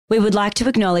We would like to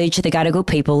acknowledge the Gadigal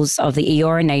peoples of the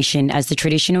Eora Nation as the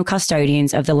traditional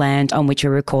custodians of the land on which we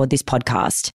record this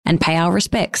podcast, and pay our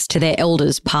respects to their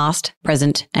elders past,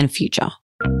 present and future.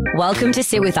 Welcome to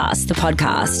Sit With Us, the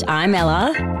podcast. I'm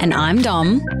Ella. And I'm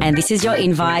Dom. And this is your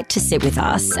invite to sit with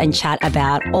us and chat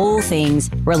about all things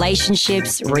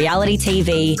relationships, reality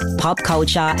TV, pop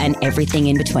culture and everything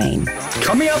in between.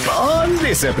 Coming up on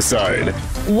this episode.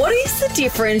 What is the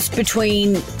difference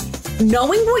between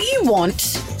knowing what you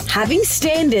want, having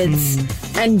standards,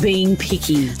 and being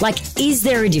picky? Like, is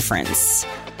there a difference?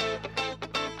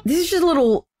 This is just a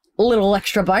little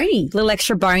extra bony. Little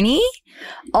extra bony?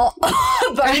 Oh,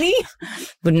 bony?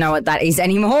 Wouldn't know what that is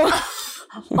anymore.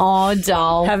 Oh,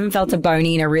 doll. Haven't felt a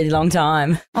bony in a really long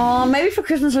time. Oh, maybe for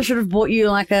Christmas I should have bought you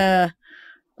like a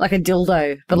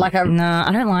dildo, but like a... No,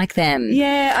 I don't like them.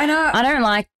 Yeah, I know. I don't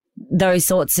like those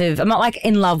sorts of... I'm not like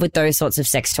in love with those sorts of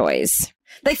sex toys.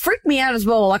 They freak me out as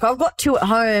well. Like, I've got two at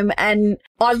home and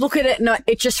I look at it and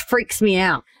it just freaks me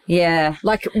out. Yeah.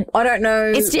 Like, I don't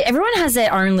know. Everyone has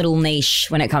their own little niche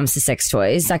when it comes to sex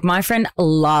toys. Like, my friend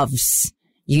loves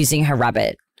using her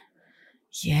rabbit.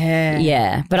 Yeah.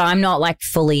 Yeah. But I'm not like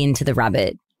fully into the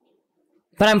rabbit.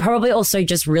 But I'm probably also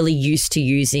just really used to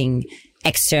using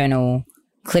external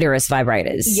clitoris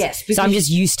vibrators. Yes. So I'm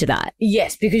just used to that.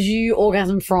 Yes, because you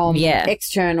orgasm from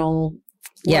external.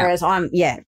 Whereas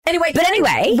Anyway,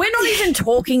 we're not even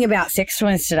talking about sex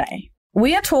toys today.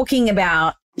 We are talking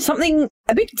about something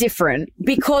a bit different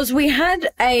because we had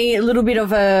a little bit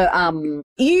of a,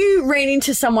 you ran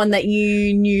into someone that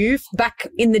you knew back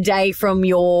in the day from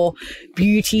your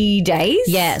beauty days.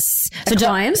 Yes. So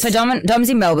Dom's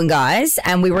in Melbourne, guys,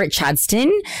 and we were at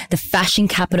Chadstone, the fashion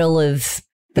capital of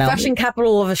Melbourne. Fashion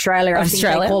capital of Australia, I think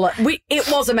they call it. It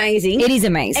was amazing. It is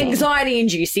amazing. Anxiety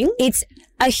inducing. It's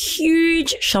a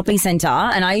huge shopping centre,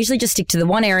 and I usually just stick to the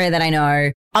one area that I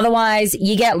know. Otherwise,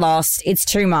 you get lost. It's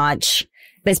too much.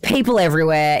 There's people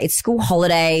everywhere. It's school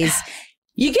holidays.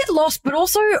 You get lost, but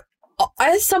also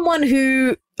as someone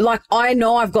who, like, I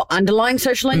know I've got underlying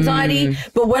social anxiety,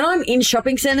 but when I'm in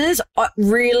shopping centres,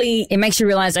 it makes you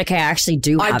realise, okay, I actually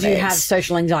do have it. I do have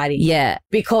social anxiety. Yeah.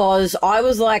 Because I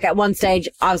was like, at one stage,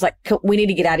 I was like, we need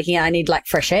to get out of here. I need like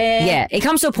fresh air. Yeah. It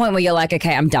comes to a point where you're like,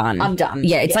 okay, I'm done.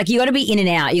 Yeah. It's like you got to be in and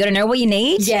out. You got to know what you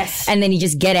need. Yes. And then you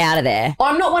just get out of there.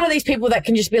 I'm not one of these people that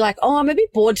can just be like, oh, I'm a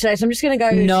bit bored today, so I'm just going to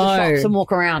go to the shops and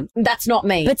walk around. That's not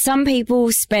me. But some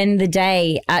people spend the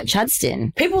day at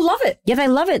Chadstone. People love it. Yeah, they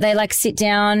love it. They like sit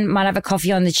down, might have a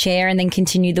coffee on the chair and then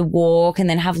continue the walk and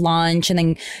then have lunch and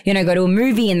then, go to a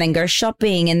movie and then go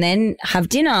shopping and then have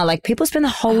dinner. Like, people spend the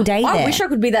whole day there. I wish I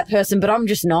could be that person, but I'm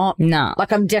just not. No.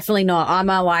 Like, I'm definitely not. I'm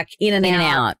a like in and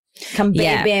out. Come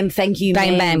bam, bam, thank you,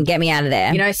 bam, bam, get me out of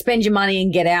there. Spend your money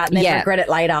and get out and then regret it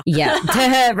later. Yeah,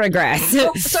 regret. So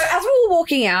as we were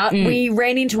walking out, we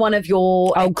ran into one of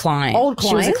your old clients.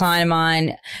 She was a client of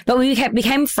mine, but we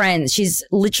became friends. She's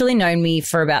literally known me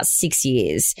for about 6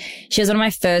 years. She was one of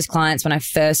my first clients when I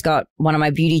first got one of my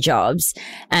beauty jobs,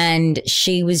 and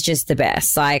she was just the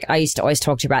best. Like, I used to always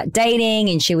talk to her about dating,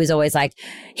 and she was always like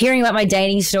hearing about my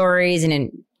dating stories and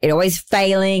it always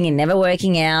failing and never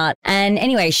working out. And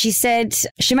anyway, she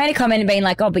made a comment being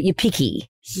like, oh, but you're picky.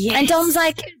 Yes. And Dom's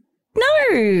like,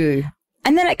 no.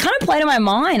 And then it kind of played on my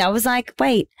mind. I was like,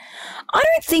 wait, I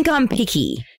don't think I'm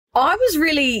picky. I was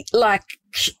really like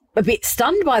a bit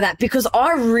stunned by that because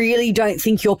I really don't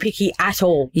think you're picky at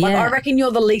all. Yeah. Like, I reckon you're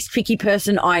the least picky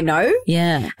person I know.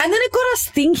 Yeah. And then it got us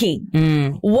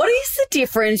thinking, what is the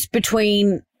difference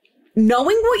between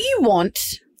knowing what you want,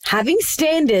 having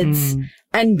standards,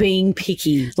 and being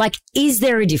picky? Like, is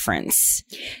there a difference?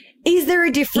 Is there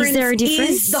a difference?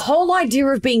 Is the whole idea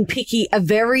of being picky a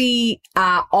very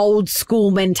old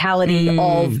school mentality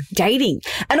of dating?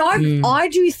 And I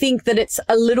do think that it's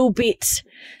a little bit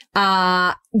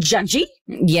judgy.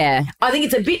 Yeah. I think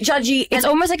it's a bit judgy. It's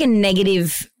almost like a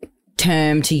negative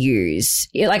term to use.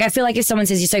 Like, I feel like if someone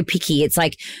says you're so picky, it's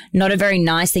like not a very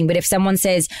nice thing. But if someone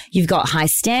says you've got high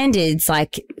standards,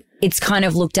 like, it's kind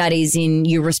of looked at as in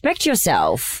you respect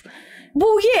yourself.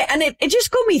 Well, yeah, and it just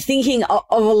got me thinking of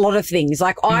a lot of things.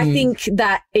 Like, I think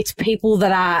that it's people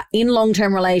that are in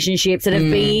long-term relationships that have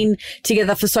been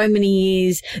together for so many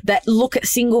years that look at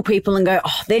single people and go,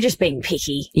 oh, they're just being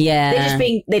picky. Yeah.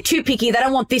 They're too picky. They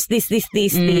don't want this. But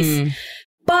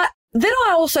then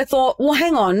I also thought, well,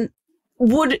 hang on,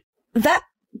 would that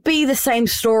be the same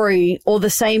story or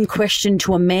the same question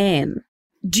to a man?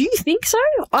 Do you think so?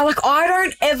 I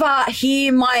don't ever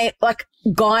hear my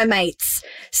guy mates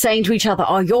saying to each other,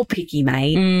 oh, you're picky,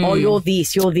 mate. Oh, you're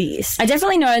this. I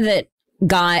definitely know that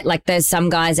there's some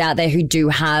guys out there who do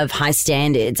have high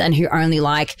standards and who only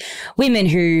like women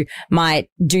who might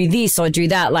do this or do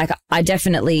that. Like I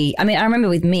remember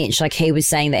with Mitch, like he was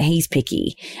saying that he's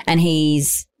picky and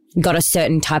he's got a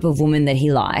certain type of woman that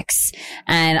he likes.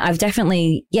 And I've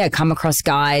definitely, come across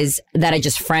guys that are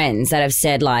just friends that have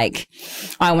said like,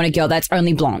 I want a girl that's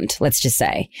only blonde, let's just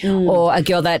say, or a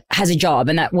girl that has a job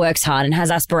and that works hard and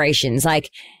has aspirations.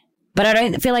 Like, but I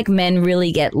don't feel like men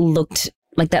really get looked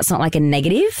like that's not like a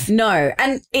negative. No.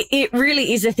 And it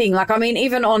really is a thing. Like, I mean,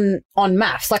 even on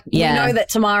maths, like we know that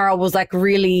Tamara was like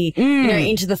really,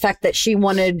 into the fact that she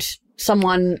wanted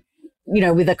someone,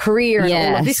 with a career and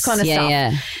all of this kind of stuff.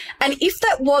 Yeah. And if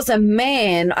that was a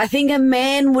man, I think a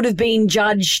man would have been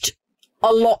judged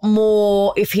a lot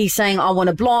more if he's saying, I want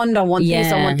a blonde, I want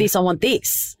this, I want this, I want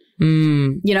this.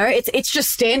 It's just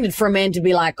standard for a man to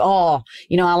be like, oh,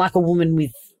 I like a woman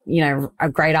with, a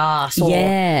great ass.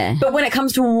 But when it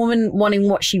comes to a woman wanting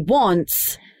what she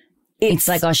wants, it's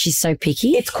like, oh, she's so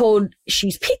picky. It's called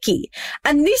she's picky.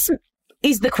 And this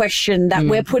is the question that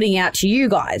we're putting out to you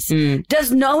guys.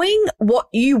 Does knowing what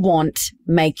you want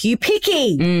make you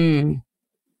picky?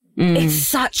 It's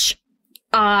such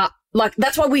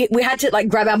that's why we had to like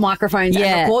grab our microphones and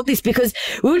record this, because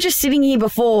we were just sitting here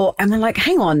before and we're like,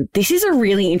 hang on, this is a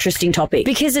really interesting topic.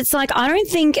 Because it's like, I don't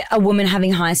think a woman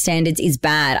having high standards is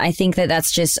bad. I think that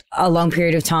that's just a long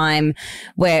period of time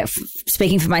where,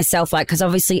 speaking for myself, like, because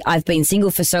obviously I've been single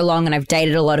for so long and I've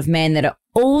dated a lot of men that are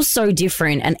all so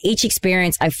different, and each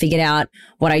experience I've figured out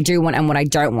what I do want and what I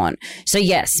don't want. So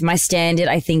yes, my standard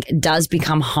I think does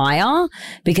become higher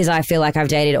because I feel like I've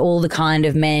dated all the kind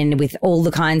of men with all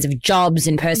the kinds of jobs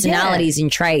and personalities and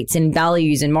traits and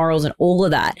values and morals and all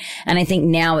of that. And I think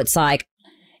now it's like,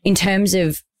 in terms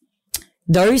of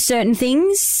those certain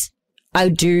things, I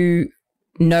do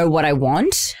know what I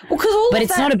want. Well, but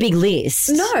it's not a big list.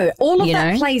 No, all of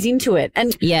that plays into it.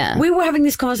 And we were having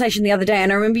this conversation the other day,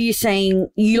 and I remember you saying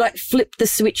you like flipped the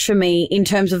switch for me in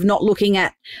terms of not looking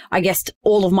at, I guess,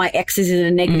 all of my exes in a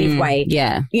negative way.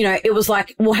 Yeah. It was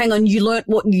like, well, hang on, you learnt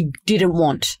what you didn't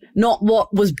want, not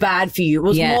what was bad for you. It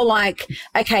was more like,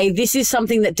 okay, this is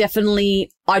something that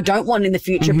definitely I don't want in the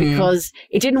future because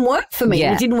it didn't work for me.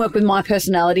 It didn't work with my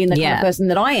personality and the kind of person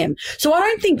that I am. So I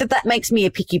don't think that makes me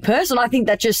a picky person. I think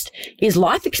that just is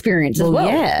life experience as well.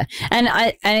 Yeah. And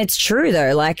it's true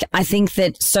though. Like, I think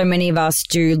that so many of us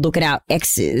do look at our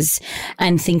exes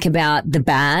and think about the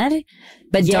bad,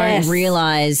 but don't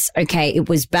realize, okay, it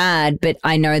was bad, but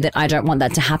I know that I don't want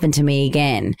that to happen to me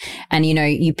again. And,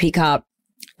 you pick up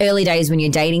early days when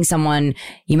you're dating someone,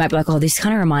 you might be like, oh, this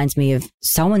kind of reminds me of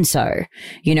so-and-so.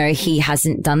 He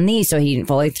hasn't done this, or he didn't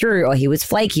follow through, or he was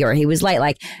flaky, or he was late.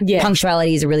 Like,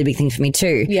 punctuality is a really big thing for me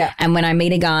too. Yeah. And when I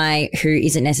meet a guy who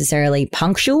isn't necessarily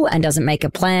punctual and doesn't make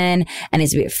a plan and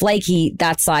is a bit flaky,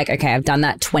 that's like, okay, I've done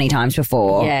that 20 times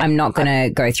before. Yeah. I'm not going to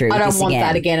go through with this again. I don't want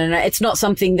that again. And it's not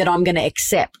something that I'm going to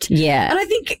accept. Yeah. And I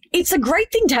think it's a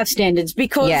great thing to have standards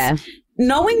because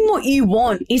knowing what you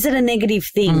want isn't a negative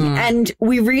thing. And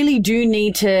we really do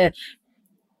need to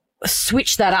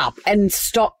switch that up and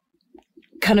stop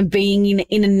kind of being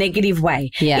in a negative way.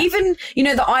 Yeah. Even,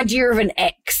 the idea of an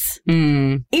ex,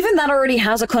 even that already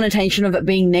has a connotation of it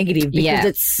being negative because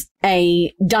it's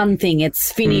a done thing.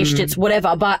 It's finished. It's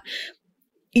whatever. But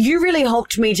you really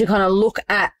helped me to kind of look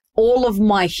at all of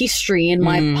my history and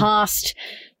my past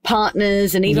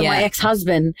partners and even my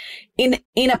ex-husband in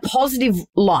a positive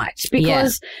light,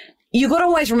 because you got to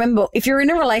always remember, if you're in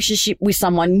a relationship with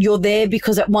someone, you're there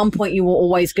because at one point you were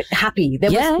always happy.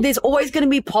 There's always going to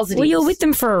be positives. Well, you're with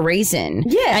them for a reason.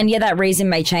 Yeah. And that reason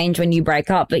may change when you break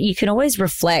up, but you can always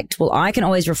reflect. Well, I can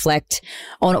always reflect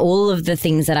on all of the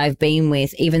things that I've been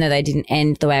with, even though they didn't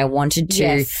end the way I wanted to.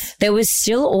 Yes. There was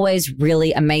still always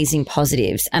really amazing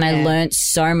positives. And I learned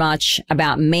so much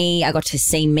about me. I got to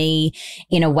see me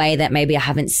in a way that maybe I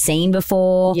haven't seen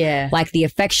before. Yeah. Like the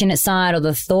affectionate side or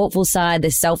the thoughtful side,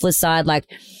 the selfless side. Like,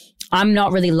 I'm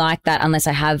not really like that unless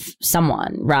I have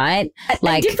someone, right?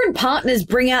 Like, and different partners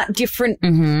bring out different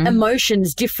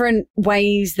emotions, different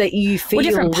ways that you feel. Or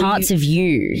different parts of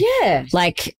you. Yeah.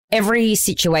 Like, every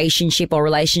situationship or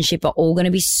relationship are all going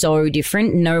to be so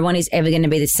different. No one is ever going to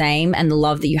be the same. And the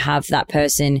love that you have for that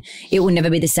person, it will never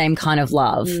be the same kind of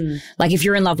love. Like, if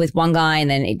you're in love with one guy and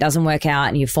then it doesn't work out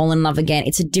and you fall in love again,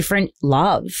 it's a different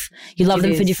love. You love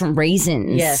them for different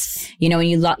reasons. Yes. And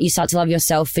you start to love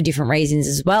yourself for different reasons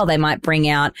as well. They might bring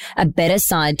out a better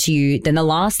side to you than the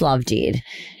last love did.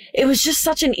 it was just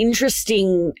such an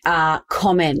interesting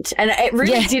comment. And it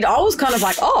really did. I was kind of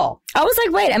like, oh. I was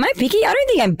like, wait, am I picky? I don't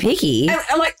think I'm picky.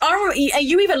 And like,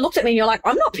 you even looked at me and you're like,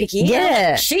 I'm not picky.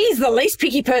 Yeah. She's the least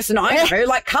picky person I know.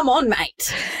 Like, come on,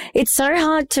 mate. It's so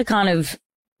hard to kind of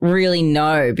really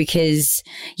know because,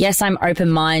 yes, I'm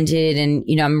open-minded and,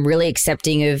 you know, I'm really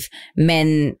accepting of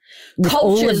men with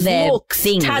cultures, all of their looks,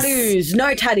 things. Tattoos,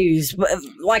 no tattoos,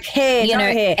 like hair, you no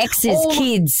know, hair. exes,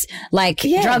 kids, like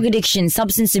drug addiction,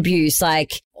 substance abuse,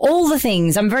 like all the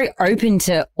things. I'm very open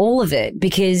to all of it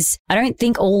because I don't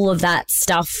think all of that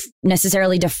stuff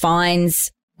necessarily defines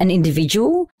an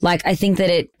individual. Like, I think that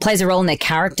it plays a role in their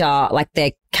character, like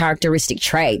their characteristic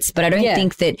traits. But I don't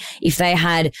think that if they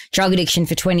had drug addiction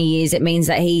for 20 years, it means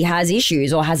that he has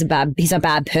issues or he's a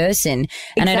bad person.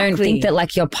 And I don't think that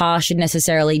like your past should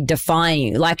necessarily define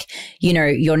you. Like, you know,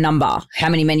 your number, how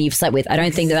many men you've slept with. I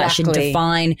don't think that should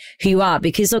define who you are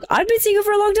because look, I've been single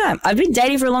for a long time. I've been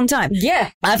dating for a long time.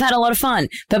 Yeah. I've had a lot of fun,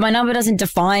 but my number doesn't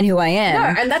define who I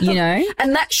am. No, and that's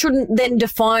and that shouldn't then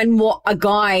define what a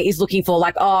guy is looking for.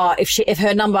 Like, oh, if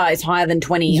her number is higher than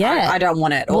 20, I don't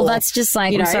want it. Well, that's just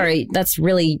like, I'm sorry, that's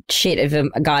really shit of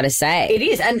a guy to say. It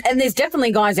is. And there's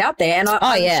definitely guys out there. And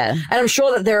and I'm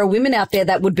sure that there are women out there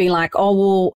that would be like,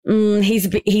 oh, well, he's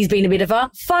been a bit of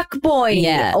a fuck boy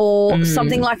or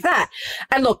something like that.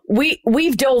 And look,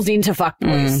 we've delved into fuck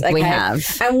boys. Okay? We have.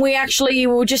 And we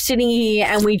were just sitting here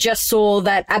and we just saw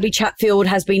that Abby Chatfield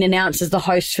has been announced as the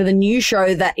host for the new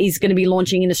show that is going to be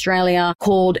launching in Australia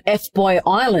called F-Boy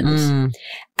Island.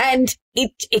 And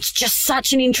it's just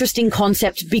such an interesting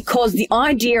concept because the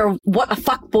idea of what a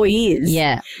fuckboy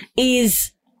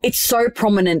is it's so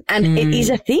prominent and it is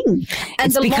a thing.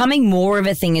 And it's becoming more of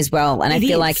a thing as well. And I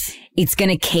feel like it's going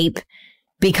to keep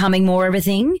becoming more of a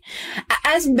thing.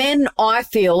 As men, I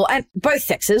feel, and both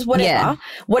sexes, whatever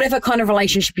kind of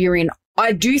relationship you're in,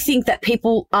 I do think that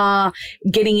people are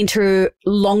getting into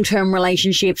long-term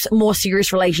relationships, more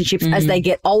serious relationships as they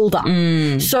get older.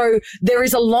 So there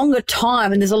is a longer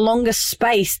time and there's a longer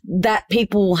space that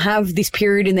people have this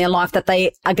period in their life that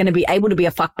they are going to be able to be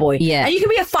a fuckboy. Yeah. And you can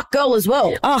be a fuck girl as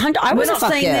well. Oh, I was a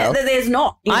fuck girl. That there's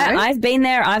not. You know? I've been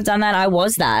there. I've done that. I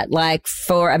was that like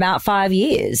for about 5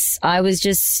 years. I was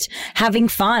just having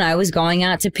fun. I was going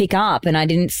out to pick up and I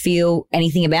didn't feel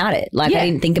anything about it. Like I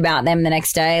didn't think about them the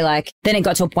next day. Like then it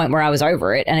got to a point where I was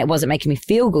over it and it wasn't making me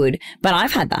feel good, but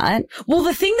I've had that. Well,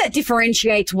 the thing that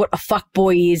differentiates what a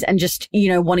fuckboy is and just, you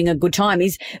know, wanting a good time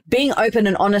is being open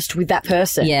and honest with that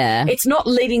person. Yeah. It's not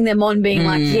leading them on being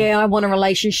like, yeah, I want a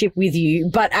relationship with you,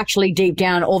 but actually deep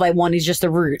down, all they want is just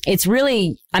a root. It's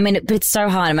really, I mean, it's so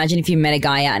hard. Imagine if you met a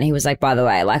guy out and he was like, by the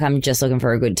way, like, I'm just looking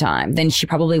for a good time. Then she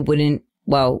probably wouldn't.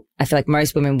 Well, I feel like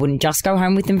most women wouldn't just go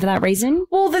home with him for that reason.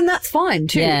 Well, then that's fine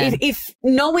too. Yeah. If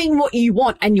knowing what you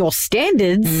want and your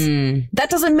standards, that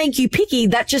doesn't make you picky.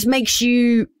 That just makes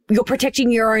you're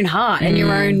protecting your own heart and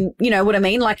your own, you know what I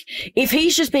mean? Like if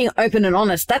he's just being open and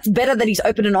honest, that's better that he's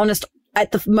open and honest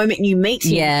at the moment you meet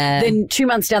him than 2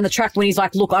 months down the track when he's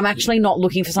like, look, I'm actually not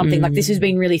looking for something like this has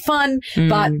been really fun,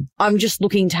 but I'm just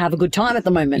looking to have a good time at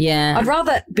the moment. Yeah. I'd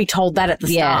rather be told that at the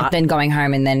start than going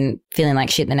home and then feeling like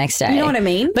shit the next day. You know what I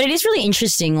mean? But it is really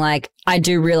interesting. Like I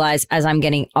do realize as I'm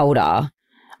getting older,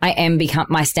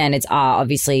 my standards are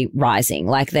obviously rising.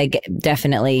 Like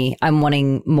definitely, I'm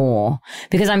wanting more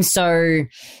because I'm so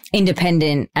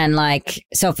independent and like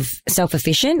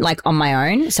self-efficient, like on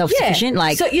my own, self-sufficient.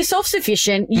 Like, so you're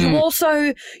self-sufficient. You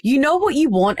also, you know what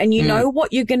you want and you know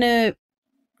what you're going to,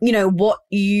 you know,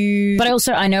 but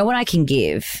also I know what I can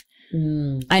give.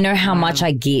 I know how much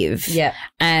I give. Yeah.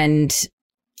 And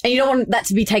you don't want that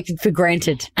to be taken for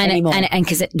granted anymore. And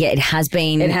because it has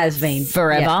been. It has been.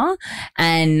 Forever. Yeah.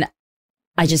 And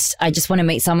I just want to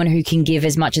meet someone who can give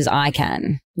as much as I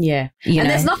can. Yeah. And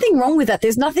there's nothing wrong with that.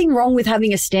 There's nothing wrong with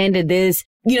having a standard. There's,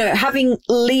 you know, having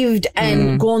lived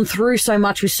and gone through so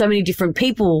much with so many different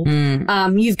people,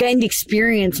 you've gained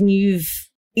experience and you've,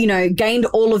 you know, gained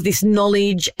all of this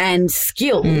knowledge and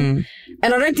skill. And I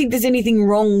don't think there's anything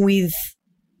wrong with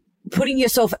putting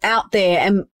yourself out there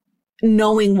and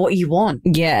knowing what you want.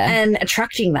 Yeah. And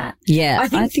attracting that. Yeah. I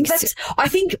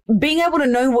think being able to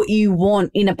know what you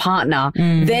want in a partner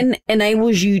then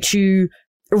enables you to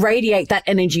radiate that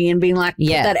energy and being like, put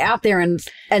that out there and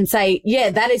say, yeah,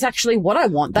 that is actually what I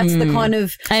want. That's the kind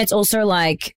of. And it's also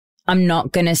like, I'm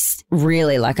not going to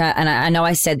really like, I know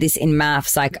I said this in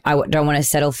maths, like I don't want to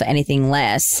settle for anything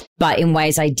less, but in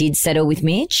ways I did settle with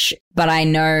Mitch. But I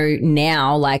know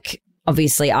now, like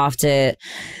obviously after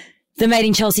the Made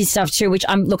in Chelsea stuff too, which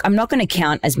I'm not going to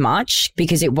count as much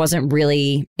because it wasn't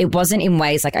in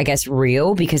ways like, I guess,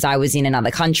 real because I was in another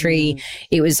country.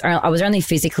 I was only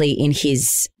physically in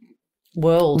his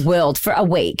world for a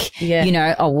week,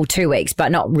 2 weeks,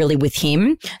 but not really with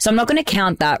him. So I'm not going to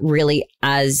count that really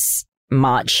as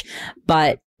much.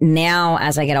 But now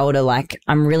as I get older, like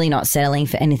I'm really not settling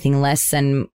for anything less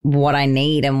than what I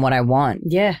need and what I want.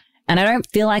 Yeah. And I don't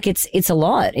feel like it's a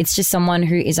lot. It's just someone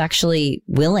who is actually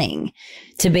willing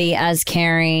to be as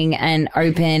caring and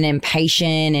open and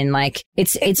patient and like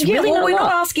it's really not we're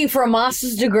not asking for a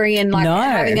master's degree and like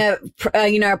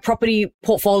having a property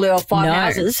portfolio of 5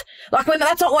 houses. Like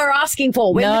that's what we're asking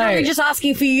for. We're literally just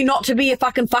asking for you not to be a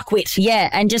fucking fuckwit. Yeah,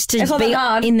 and just to be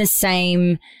in the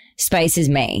same space as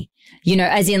me. You know,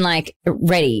 as in like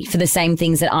ready for the same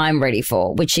things that I'm ready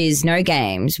for, which is no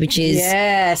games, which is,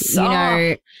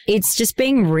 it's just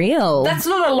being real. That's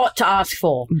not a lot to ask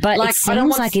for. But like, it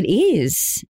seems like it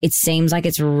is. It seems like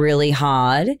it's really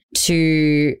hard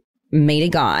to meet a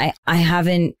guy. I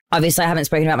haven't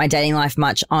spoken about my dating life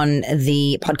much on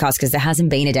the podcast because there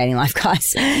hasn't been a dating life,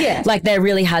 guys. Yeah. Like there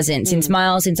really hasn't. Since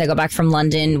I got back from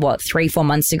London, 3-4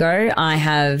 months ago, I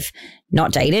have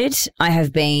not dated.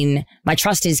 My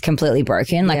trust is completely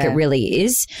broken. Like it really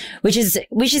is, which is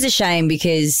a shame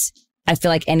because I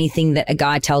feel like anything that a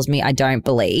guy tells me, I don't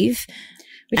believe.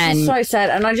 Which is so sad.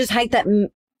 And I just hate that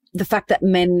the fact that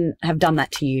men have done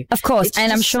that to you. Of course.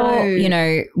 And I'm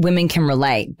sure, women can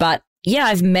relate, but yeah,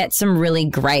 I've met some really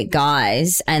great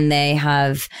guys and they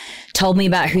have told me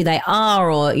about who they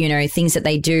are or, things that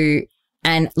they do.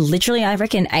 And literally, I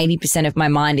reckon 80% of my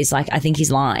mind is like, I think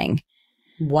he's lying.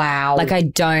 Wow. Like I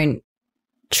don't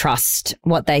trust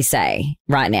what they say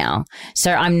right now.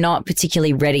 So I'm not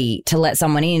particularly ready to let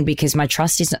someone in because my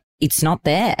trust it's not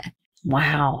there.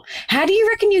 Wow. How do you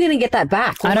reckon you're going to get that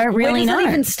back? I don't really know. Where does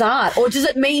it even start? Or does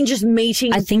it mean just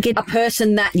meeting a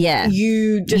person that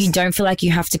you don't feel like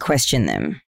you have to question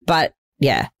them? But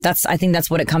yeah, I think that's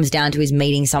what it comes down to is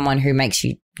meeting someone who makes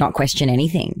you not question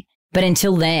anything. But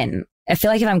until then, I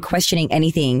feel like if I'm questioning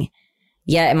anything,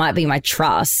 it might be my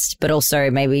trust, but also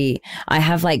maybe I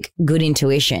have like good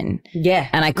intuition. Yeah.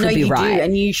 And I could be right. Do,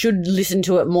 and you should listen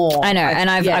to it more. I know. And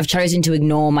I've chosen to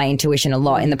ignore my intuition a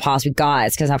lot in the past with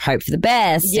guys because I've hoped for the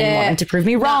best and want them to prove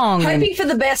me wrong. Hoping for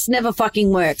the best never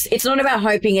fucking works. It's not about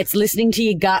hoping. It's listening to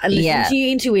your gut and listening to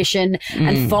your intuition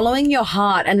and following your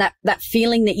heart and that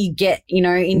feeling that you get,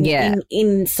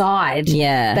 inside.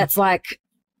 Yeah. That's like,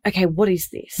 okay, what is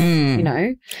this?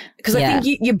 Because I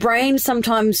think your brain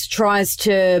sometimes tries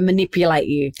to manipulate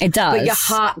you. It does. But your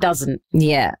heart doesn't.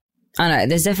 Yeah. I know.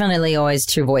 There's definitely always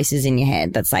two voices in your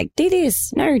head that's like, do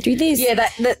this. No, do this. Yeah,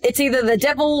 that it's either the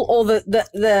devil or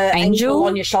the angel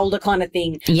on your shoulder kind of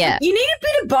thing. Yeah. You need a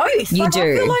bit of both. You do.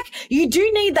 I feel like you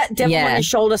do need that devil on your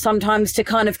shoulder sometimes to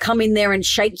kind of come in there and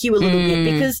shake you a little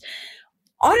bit because,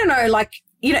 I don't know, like,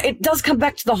 it does come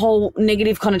back to the whole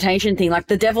negative connotation thing, like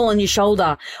the devil on your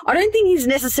shoulder. I don't think he's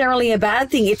necessarily a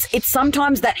bad thing. It's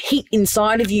sometimes that heat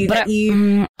inside of you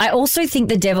I also think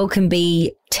the devil can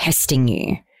be testing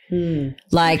you.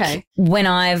 Like when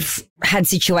I've had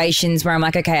situations where I'm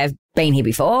like, okay, I've been here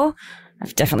before.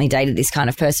 I've definitely dated this kind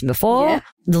of person before. Yeah.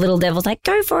 The little devil's like,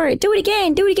 go for it. Do it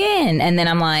again. And then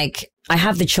I'm like, I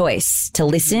have the choice to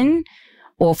listen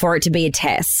or for it to be a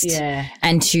test. Yeah.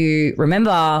 And to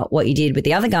remember what you did with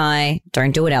the other guy,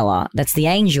 don't do it, Ella. That's the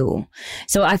angel.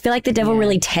 So I feel like the devil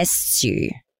really tests you.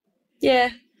 Yeah.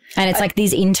 And it's like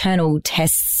these internal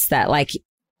tests that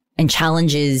and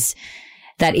challenges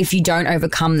that if you don't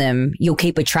overcome them, you'll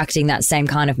keep attracting that same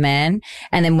kind of man.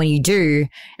 And then when you do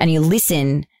and you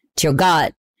listen to your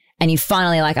gut and you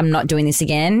finally I'm not doing this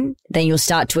again, then you'll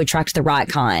start to attract the right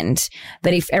kind.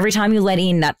 But if every time you let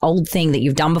in that old thing that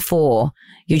you've done before,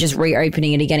 you're just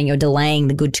reopening it again and you're delaying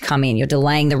the good to come in. You're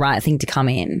delaying the right thing to come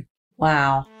in.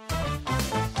 Wow.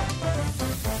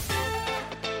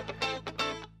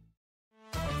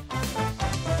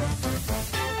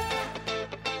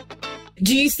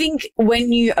 Do you think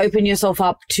when you open yourself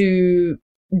up to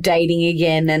dating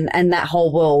again and that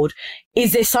whole world,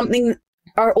 is there something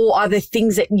or are there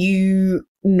things that you're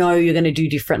going to do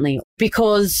differently?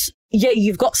 Because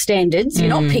you've got standards. You're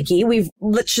not picky.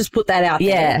 Let's just put that out there.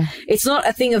 Yeah. It's not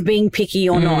a thing of being picky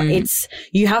or not. It's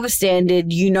you have a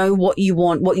standard. You know what you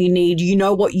want, what you need. You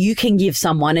know what you can give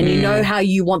someone and you know how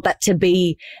you want that to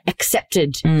be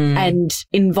accepted and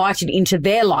invited into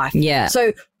their life. Yeah.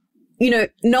 So,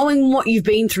 knowing what you've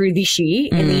been through this year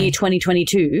in the year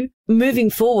 2022, moving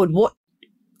forward,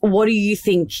 what do you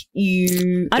think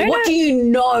what do you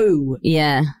know?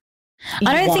 Yeah.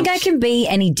 I don't think I can be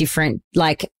any different.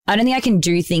 I don't think I can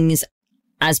do things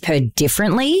as per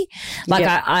differently.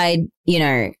 I'm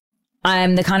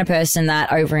the kind of person that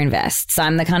overinvests.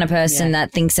 I'm the kind of person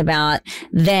that thinks about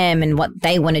them and what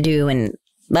they want to do and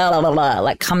blah, blah, blah, blah,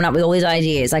 like coming up with all these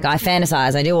ideas. Like I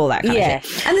fantasize, I do all that kind of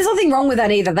shit. And there's nothing wrong with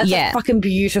that either. That's a fucking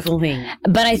beautiful thing.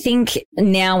 But I think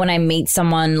now when I meet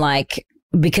someone, like,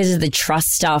 because of the trust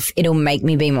stuff, it'll make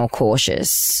me be more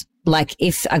cautious. Like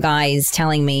if a guy is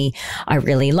telling me, I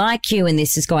really like you and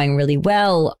this is going really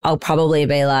well, I'll probably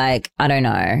be like, I don't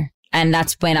know. And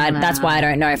that's when that's why I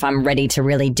don't know if I'm ready to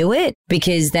really do it,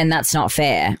 because then that's not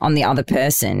fair on the other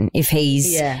person.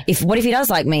 What if he does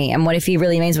like me, and what if he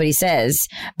really means what he says,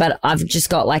 but I've just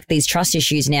got like these trust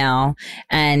issues now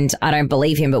and I don't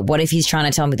believe him, but what if he's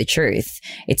trying to tell me the truth?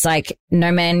 It's like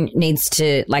no man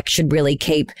should really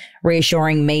keep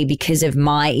reassuring me because of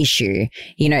my issue.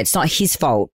 You know, it's not his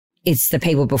fault. It's the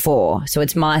people before. So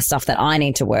it's my stuff that I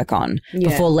need to work on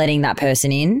before letting that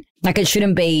person in. Like it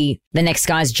shouldn't be the next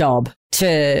guy's job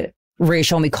to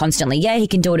reassure me constantly. Yeah, he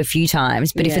can do it a few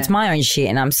times, but if it's my own shit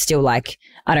and I'm still like,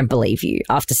 I don't believe you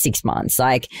after 6 months,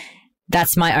 like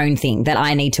that's my own thing that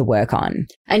I need to work on.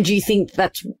 And do you think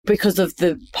that's because of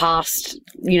the past,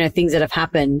 things that have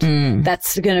happened,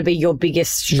 that's going to be your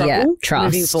biggest struggle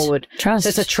moving forward? Trust. So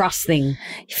it's a trust thing.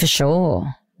 For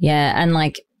sure. Yeah. And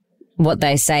like what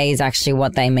they say is actually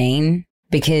what they mean,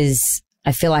 because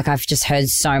I feel like I've just heard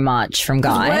so much from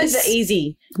guys. Words are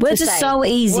easy. Words are so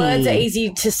easy. Words are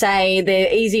easy to say.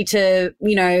 They're easy to,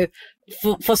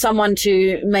 for someone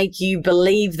to make you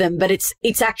believe them, but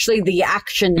it's actually the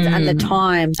actions and the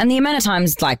time. And the amount of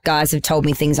times like guys have told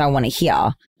me things I want to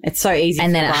hear. It's so easy.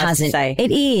 And then it hasn't. To say. It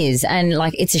is. And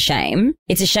like, it's a shame.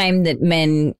 It's a shame that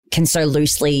men can so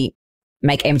loosely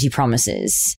make empty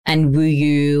promises and woo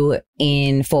you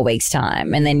in 4 weeks'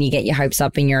 time. And then you get your hopes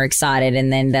up and you're excited.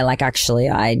 And then they're like, actually,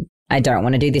 I don't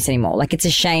want to do this anymore. Like, it's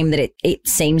a shame that it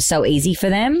seems so easy for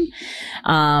them.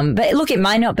 But look, it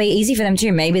might not be easy for them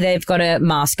too. Maybe they've got a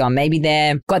mask on. Maybe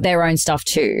they've got their own stuff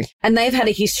too. And they've had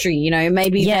a history,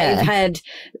 maybe they've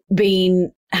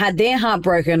had their heart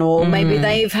broken, or maybe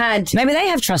they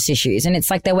have trust issues, and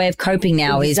it's like their way of coping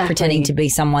now is pretending to be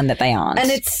someone that they aren't. And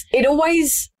it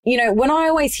always, when I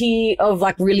always hear of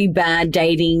like really bad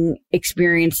dating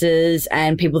experiences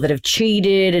and people that have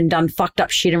cheated and done fucked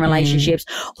up shit in relationships,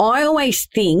 I always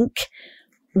think,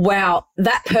 wow,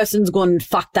 that person's gone and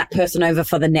fucked that person over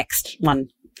for the next one.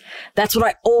 That's what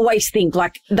I always think.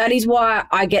 Like, that is why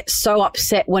I get so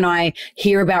upset when I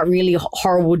hear about really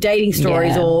horrible dating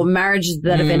stories or marriages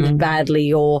that have ended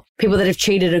badly, or people that have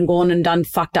cheated and gone and done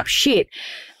fucked up shit.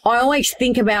 I always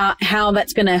think about how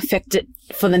that's going to affect it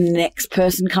for the next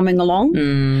person coming along.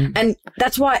 And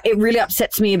that's why it really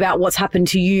upsets me about what's happened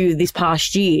to you this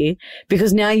past year,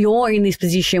 because now you're in this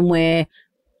position where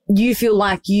you feel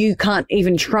like you can't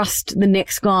even trust the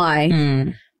next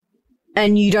guy.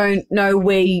 And you don't know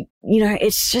where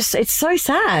it's so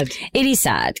sad. It is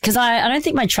sad, because I don't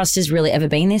think my trust has really ever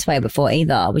been this way before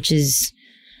either, which is,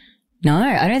 no,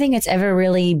 I don't think it's ever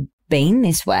really been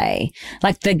this way.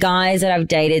 Like the guys that I've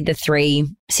dated, the 3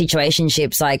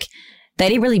 situationships, like they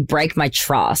didn't really break my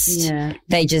trust. Yeah.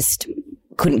 They just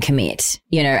couldn't commit,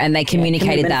 and they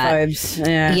communicated that.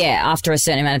 After a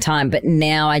certain amount of time. But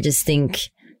now I just think,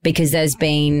 because there's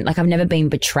been, like, I've never been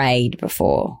betrayed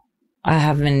before. I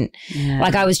haven't,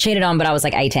 like, I was cheated on, but I was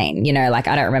like 18, like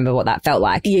I don't remember what that felt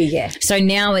like. Yeah. So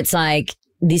now it's like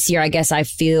this year, I guess I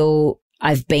feel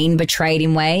I've been betrayed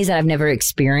in ways that I've never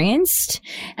experienced.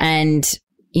 And,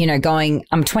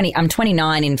 I'm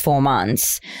 29 in 4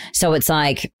 months. So it's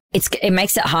like, it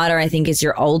makes it harder, I think, as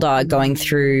you're older, going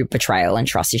through betrayal and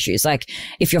trust issues. Like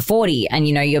if you're 40 and,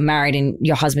 you're married and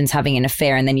your husband's having an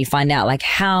affair, and then you find out, like,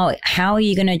 how are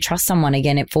you going to trust someone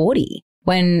again at 40?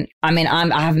 When, I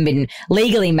haven't been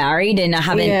legally married, and I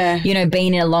haven't,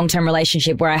 been in a long-term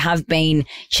relationship where I have been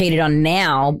cheated on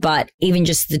now, but even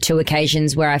just the 2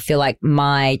 occasions where I feel like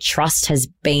my trust has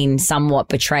been somewhat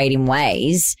betrayed in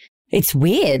ways, it's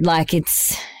weird. Like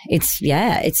it's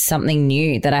something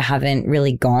new that I haven't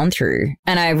really gone through.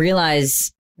 And I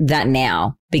realize that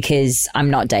now because I'm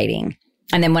not dating.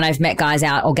 And then when I've met guys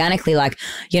out organically, like,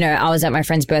 I was at my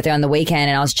friend's birthday on the weekend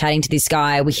and I was chatting to this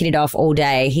guy. We hit it off all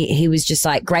day. He was just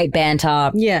like great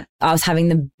banter. Yeah. I was having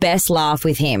the best laugh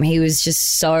with him. He was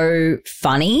just so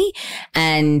funny.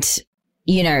 And,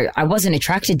 I wasn't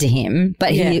attracted to him,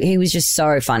 but he was just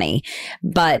so funny.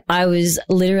 But I was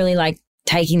literally like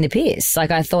taking the piss.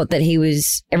 Like I thought that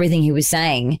everything he was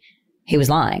saying, he was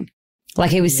lying.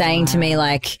 Like he was saying to me,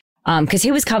 like, cause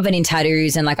he was covered in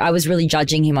tattoos, and like I was really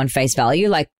judging him on face value,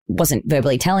 like wasn't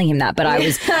verbally telling him that, but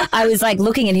I was like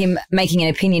looking at him, making an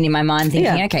opinion in my mind,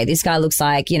 thinking, okay, this guy looks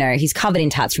like, he's covered in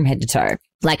tats from head to toe.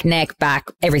 like neck, back,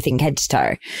 everything, head to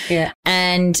toe. Yeah.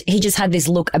 And he just had this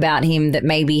look about him that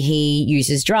maybe he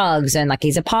uses drugs and like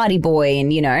he's a party boy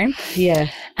and, you know. Yeah.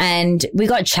 And we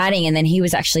got chatting and then he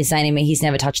was actually saying to me he's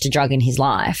never touched a drug in his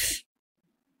life.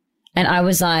 And I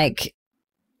was like,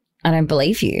 I don't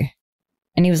believe you.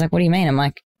 And he was like, what do you mean? I'm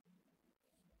like,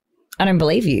 I don't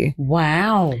believe you.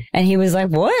 Wow. And he was like,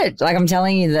 what? Like, I'm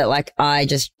telling you that like I'm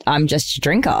just a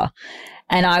drinker.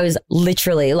 And I was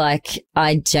literally like,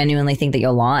 I genuinely think that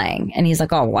you're lying. And he's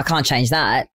like, oh, well, I can't change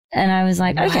that. And I was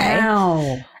like, okay.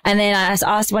 Wow. And then I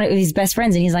asked one of his best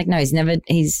friends and he's like, no, he's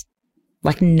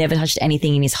never touched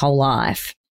anything in his whole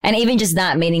life. And even just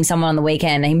that, meeting someone on the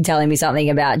weekend and him telling me something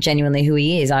about genuinely who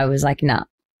he is, I was like, nah,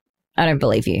 I don't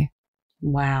believe you.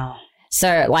 Wow.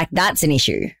 So like, that's an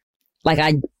issue.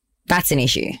 That's an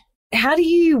issue. How do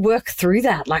you work through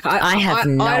that? Like, I have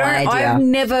no idea. I've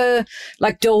never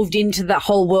like delved into that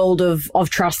whole world of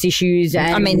trust issues.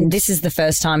 And I mean, this is the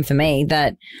first time for me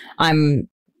that I'm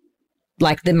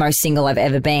like the most single I've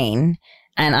ever been,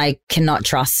 and I cannot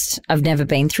trust. I've never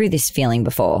been through this feeling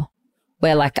before,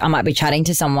 where like I might be chatting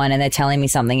to someone and they're telling me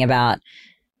something about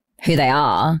who they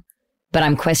are, but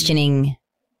I'm questioning,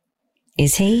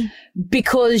 is he?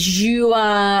 Because you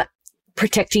are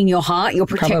protecting your heart, you're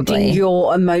protecting Probably.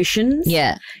 your emotions.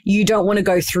 Yeah. You don't want to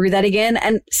go through that again.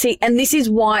 And see, and this is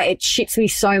why it shits me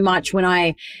so much when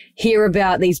I hear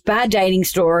about these bad dating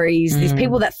stories, these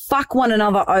people that fuck one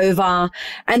another over,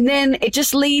 and then it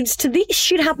just leads to this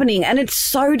shit happening. And it's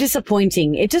so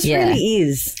disappointing. It just really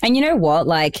is. And you know what?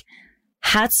 Like,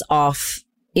 hats off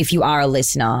if you are a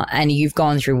listener and you've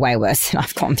gone through way worse than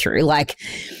I've gone through. Like,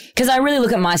 because I really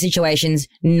look at my situations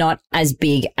not as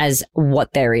big as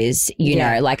what there is, you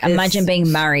know, like imagine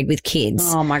being married with kids.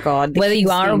 Oh my God. Whether you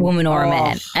are a woman or a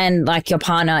man, and like your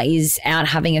partner is out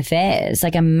having affairs.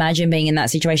 Like imagine being in that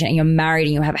situation and you're married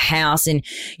and you have a house and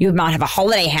you might have a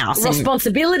holiday house.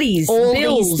 Responsibilities. All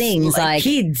bills, these things. Like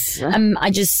kids.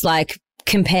 I just like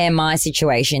compare my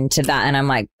situation to that and I'm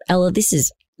like, Ella, this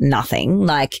is nothing.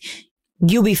 Like,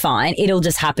 you'll be fine. It'll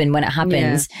just happen when it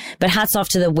happens. Yeah. But hats off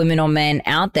to the women or men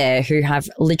out there who have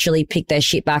literally picked their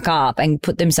shit back up and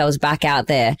put themselves back out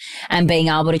there and being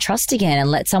able to trust again and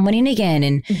let someone in again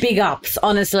and big ups,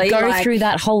 honestly. Go through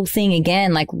that whole thing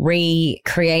again, like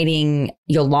recreating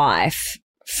your life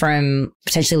from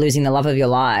potentially losing the love of your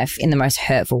life in the most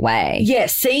hurtful way. Yeah,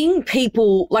 seeing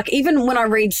people, like even when I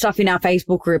read stuff in our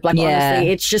Facebook group, like honestly,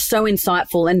 it's just so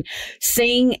insightful, and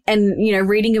seeing and, you know,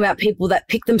 reading about people that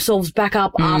pick themselves back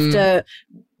up after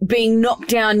being knocked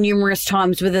down numerous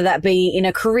times, whether that be in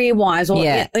a career-wise or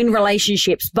in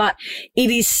relationships. But it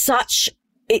is such...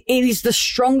 It is the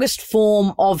strongest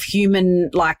form of human,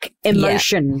 like,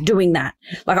 emotion doing that.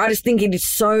 Like, I just think it is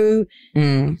so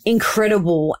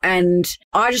incredible. And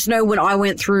I just know when I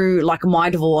went through, like, my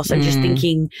divorce and just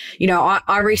thinking, you know,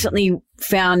 I recently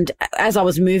found, as I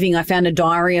was moving, I found a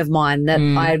diary of mine that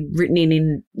I had written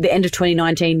in the end of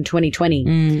 2019,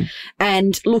 2020.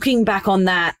 And looking back on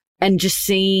that and just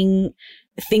seeing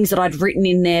things that I'd written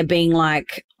in there being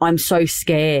like, I'm so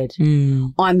scared.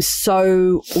 I'm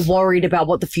so worried about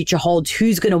what the future holds.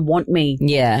 Who's going to want me?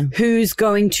 Yeah. Who's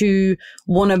going to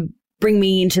want to bring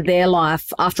me into their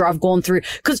life after I've gone through?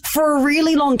 Because for a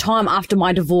really long time after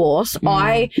my divorce,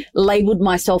 I labeled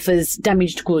myself as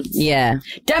damaged goods. Yeah.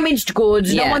 Damaged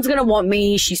goods. No one's going to want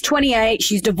me. She's 28.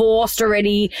 She's divorced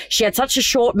already. She had such a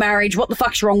short marriage. What the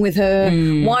fuck's wrong with her?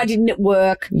 Why didn't it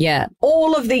work? Yeah.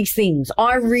 All of these things.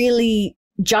 I really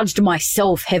judged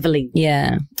myself heavily.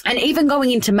 Yeah. And even going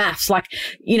into maths, like,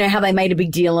 you know, how they made a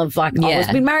big deal of like, oh,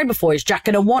 I've been married before. Is Jack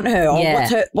going to want her?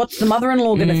 Or what's the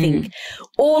mother-in-law going to think?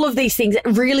 All of these things, it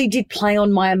really did play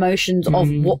on my emotions of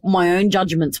what my own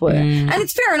judgments were. And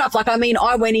it's fair enough. Like, I mean,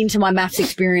 I went into my maths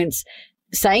experience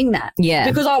saying that. Yeah.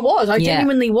 Because I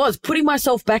genuinely was putting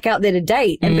myself back out there to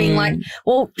date and being like,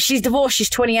 well, she's divorced. She's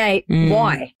 28.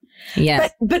 Why? Yeah.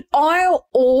 But I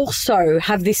also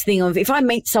have this thing of if I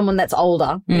meet someone that's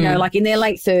older, you know, like in their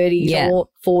late 30s or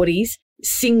 40s,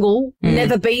 single,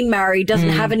 never been married, doesn't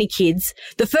have any kids,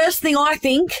 the first thing I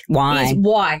think is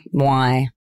why?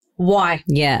 Why?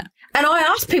 Yeah. And I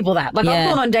ask people that. Like I've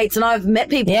gone on dates and I've met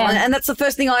people and that's the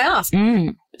first thing I ask.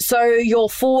 So you're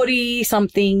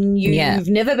 40-something, you've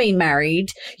never been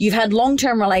married, you've had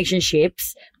long-term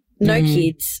relationships, no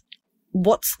kids.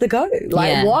 What's the go?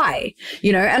 Like, why?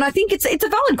 You know, and I think it's a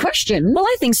valid question. Well,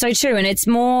 I think so too. And it's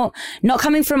more not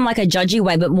coming from like a judgy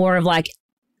way, but more of like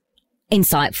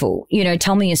insightful, you know,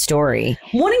 tell me a story.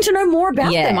 Wanting to know more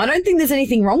about them. I don't think there's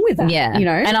anything wrong with that. Yeah. You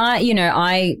know, and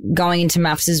I going into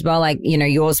maths as well, like, you know,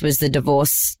 yours was the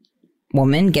divorce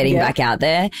woman getting back out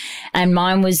there and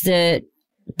mine was the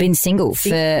been single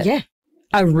for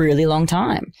a really long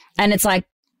time. And it's like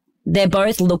they're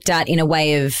both looked at in a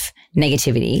way of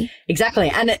negativity. Exactly.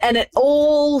 And it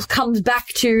all comes back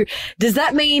to, does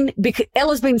that mean, because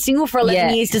Ella's been single for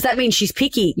 11 years, does that mean she's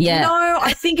picky? Yeah. No,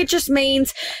 I think it just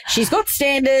means she's got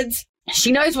standards.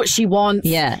 She knows what she wants.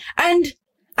 Yeah. And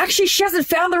actually she hasn't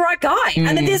found the right guy.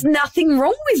 And there's nothing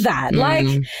wrong with that. Like,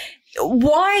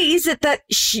 why is it that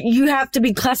you have to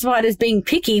be classified as being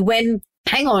picky when,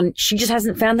 hang on, she just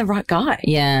hasn't found the right guy?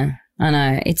 Yeah, I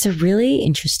know. It's a really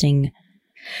interesting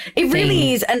It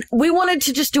really is. And we wanted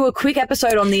to just do a quick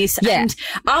episode on this and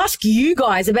ask you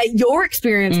guys about your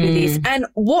experience with this and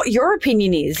what your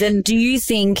opinion is. And do you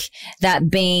think,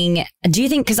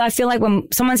 because I feel like when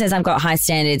someone says I've got high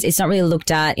standards, it's not really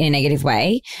looked at in a negative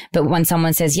way. But when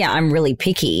someone says, yeah, I'm really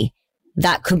picky,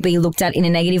 that could be looked at in a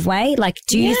negative way. Like,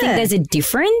 do you think there's a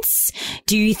difference?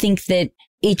 Do you think that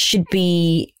it should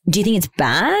be, do you think it's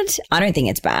bad? I don't think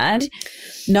it's bad.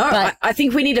 No, I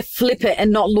think we need to flip it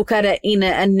and not look at it in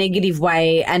a negative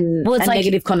way and a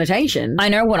negative connotation. I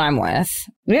know what I'm worth.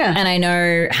 Yeah. And I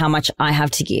know how much I have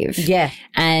to give. Yeah.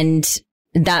 And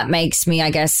that makes me,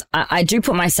 I guess, I do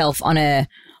put myself on a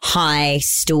high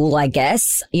stool, I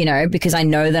guess, because I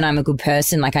know that I'm a good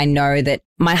person. Like, I know that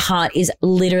my heart is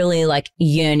literally like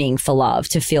yearning for love,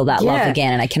 to feel that love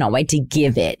again. And I cannot wait to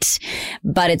give it.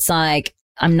 But it's like,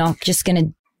 I'm not just going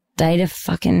to date a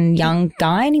fucking young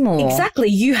guy anymore. Exactly.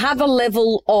 You have a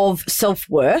level of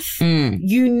self-worth.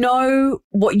 You know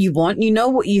what you want. You know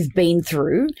what you've been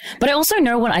through. But I also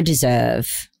know what I deserve.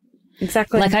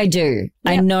 Exactly. Like, I do.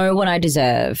 Yep. I know what I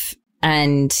deserve.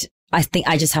 And I think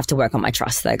I just have to work on my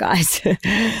trust, though, guys. And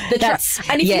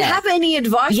if you have any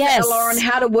advice for Ella on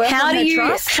how to work on her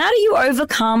trust? How do you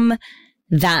overcome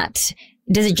that?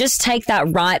 Does it just take that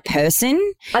right person?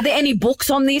 Are there any books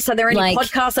on this? Are there any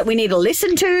podcasts that we need to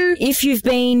listen to? If you've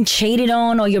been cheated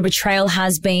on, or your betrayal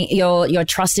has been, your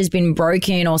trust has been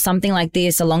broken, or something like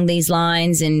this along these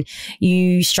lines, and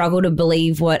you struggle to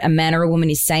believe what a man or a woman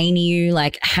is saying to you,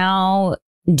 like, how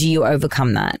do you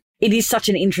overcome that? It is such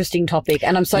an interesting topic,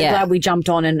 and I'm so glad we jumped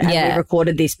on and we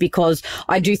recorded this, because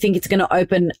I do think it's going to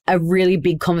open a really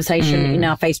big conversation in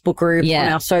our Facebook group,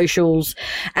 on our socials.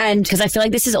 And because I feel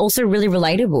like this is also really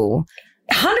relatable.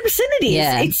 100% it is.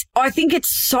 Yeah. I think it's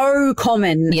so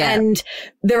common. Yeah. And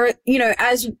there are,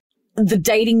 as the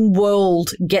dating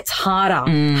world gets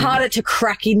harder to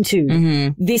crack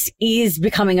into, this is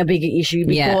becoming a bigger issue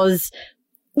because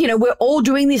we're all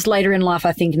doing this later in life,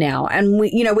 I think, now. And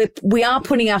we are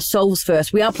putting ourselves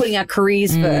first. We are putting our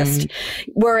careers first.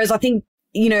 Whereas I think,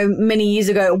 many years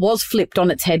ago it was flipped on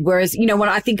its head. Whereas, when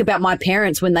I think about my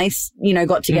parents, when they,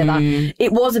 got together,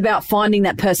 it was about finding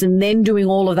that person, then doing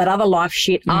all of that other life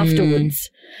shit afterwards.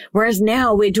 Whereas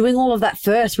now we're doing all of that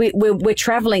first. We're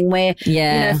traveling. We're,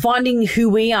 finding who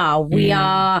we are. We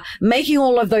are making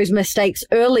all of those mistakes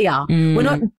earlier. We're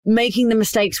not making the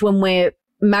mistakes when we're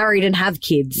married and have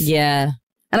kids. Yeah.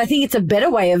 And I think it's a better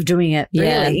way of doing it,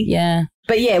 really. Yeah.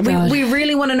 But we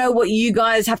really want to know what you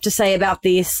guys have to say about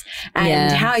this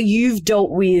and how you've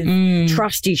dealt with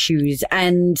trust issues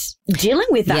and dealing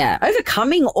with that,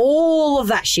 overcoming all of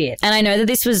that shit. And I know that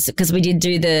this was because we did do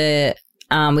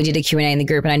we did a Q&A in the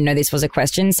group, and I know this was a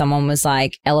question. Someone was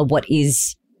like, Ella, what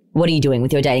are you doing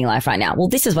with your dating life right now? Well,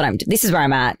 this is where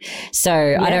I'm at. So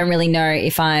I don't really know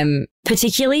if I'm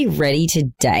particularly ready to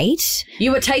date.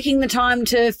 You were taking the time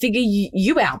to figure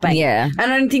you out, babe. Yeah.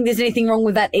 And I don't think there's anything wrong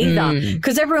with that either.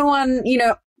 Because everyone,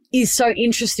 is so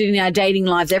interested in our dating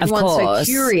lives. Everyone's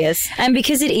so curious. And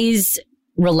because it is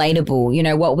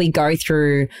relatable, what we go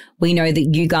through, we know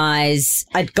that you guys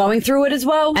are going through it as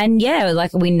well. And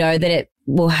we know that it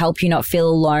will help you not feel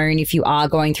alone if you are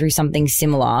going through something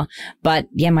similar. But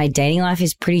my dating life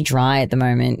is pretty dry at the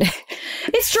moment.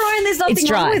 It's dry, and there's nothing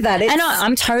wrong with that. And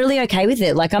I'm totally okay with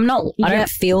it. Like, I don't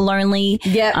feel lonely.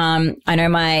 Yeah. I know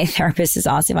my therapist has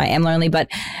asked if I am lonely, but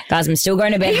guys, I'm still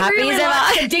going to bed happy really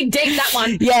as ever. Dig that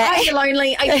one. Yeah. Are you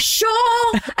lonely? Are you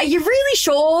sure? Are you really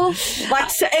sure?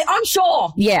 I'm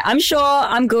sure. Yeah, I'm sure.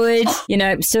 I'm good.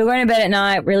 Still going to bed at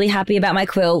night, really happy about my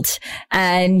quilt,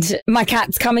 and my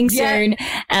cat's coming soon.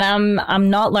 And I'm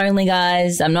not lonely,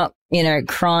 guys. I'm not,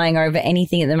 crying over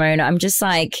anything at the moment. I'm just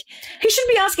like, he should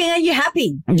be asking, are you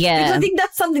happy? Yeah. Because I think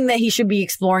that's something that he should be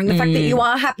exploring, the fact that you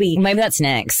are happy. Maybe that's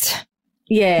next.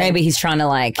 Yeah. Maybe he's trying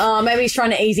to maybe he's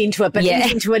trying to ease into it, but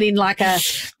ease into it in like a,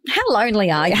 How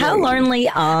lonely are you? How lonely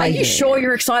are you? Are you sure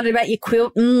you're excited about your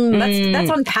quilt? Let's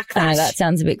unpack that. I know that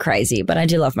sounds a bit crazy, but I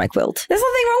do love my quilt. There's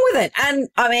nothing wrong with it. And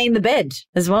I mean, the bed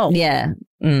as well. Yeah.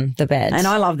 The bed. And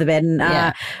I love the bed. And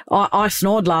I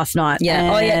snored last night.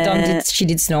 Yeah. Dom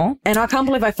did snore. And I can't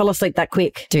believe I fell asleep that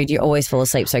quick. Dude, you always fall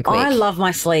asleep so quick. I love my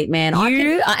sleep, man.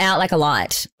 You are out like a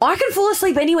light. I can fall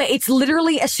asleep anywhere. It's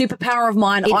literally a superpower of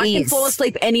mine. I can fall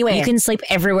asleep anywhere. You can sleep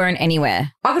everywhere and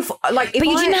anywhere. I can but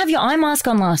you didn't have your eye mask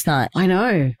on last night. I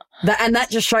know. And that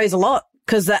just shows a lot.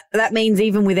 Because that means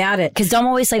even without it. Because Dom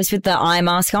always sleeps with the eye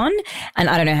mask on, and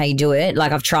I don't know how you do it.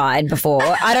 Like, I've tried before.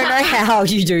 I don't know how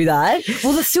you do that.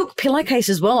 Well, the silk pillowcase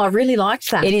as well. I really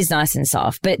liked that. It is nice and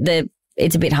soft, but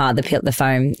it's a bit hard. The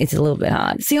foam, it's a little bit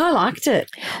hard. See, I liked it.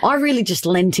 I really just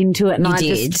leant into it, and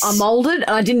I molded, and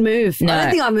I didn't move. No, I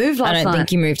don't think I moved last night. I don't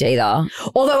think you moved either.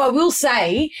 Although I will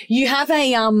say, you have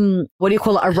a what do you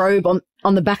call it? A robe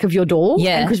on the back of your door.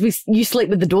 Yeah. Because you sleep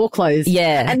with the door closed.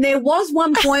 Yeah. And there was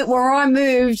one point where I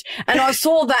moved and I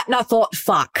saw that and I thought,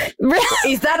 fuck.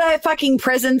 Is that a fucking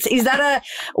presence?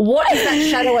 What is that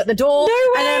shadow at the door? No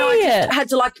way. And then I just had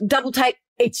to like double take.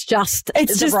 It's just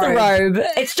the robe.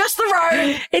 It's just the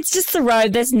robe. It's just the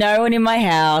robe. There's no one in my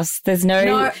house. There's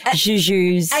no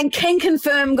jujus. And can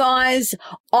confirm, guys,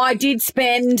 I did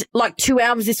spend like 2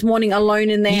 hours this morning alone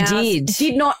in the house. You did.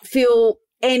 Did not feel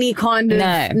any kind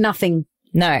of nothing.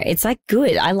 No, it's like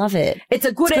good. I love it. It's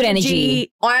a good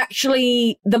energy.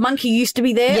 The monkey used to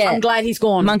be there. Yeah. I'm glad he's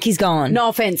gone. Monkey's gone. No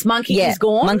offense. Monkey is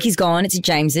gone. Monkey's gone. It's at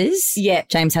James's. Yeah.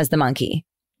 James has the monkey.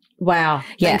 Wow.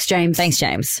 Yeah. Thanks, James. Thanks,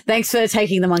 James. Thanks for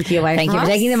taking the monkey away Thank you for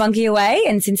taking the monkey away.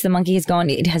 And since the monkey has gone,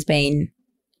 it has been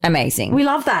amazing. We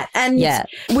love that. And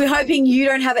we're hoping you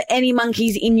don't have any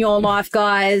monkeys in your life,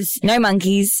 guys. No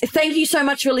monkeys. Thank you so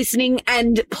much for listening.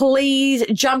 And please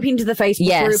jump into the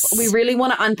Facebook group. We really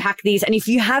want to unpack these. And if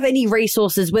you have any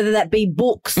resources, whether that be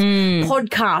books,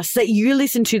 podcasts that you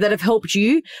listen to that have helped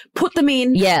you, put them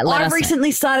in. Yeah, I've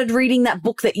recently started reading that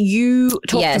book that you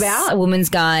talked about. A Woman's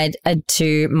Guide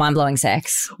to Mind-Blowing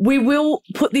Sex. We will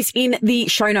put this in the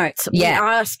show notes. Yeah. We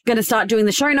are going to start doing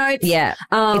the show notes. Yeah.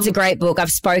 It's a great book. I've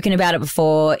spoken about it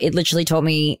before. It literally taught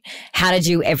me how to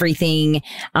do everything.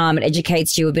 It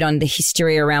educates you a bit on the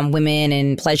history around women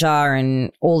and pleasure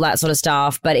and all that sort of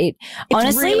stuff. But it's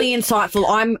honestly really insightful.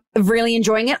 I'm really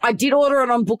enjoying it. I did order it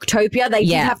on Booktopia. They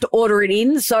did have to order it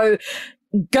in. So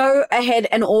go ahead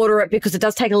and order it because it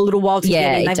does take a little while to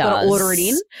get in. They've got to order it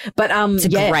in. But it's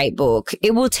a great book.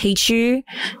 It will teach you.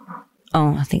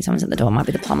 Oh, I think someone's at the door. Might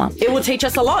be the plumber. It will teach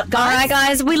us a lot, guys. All right,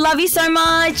 guys. We love you so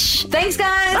much. Thanks,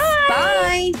 guys.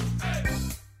 Bye. Bye.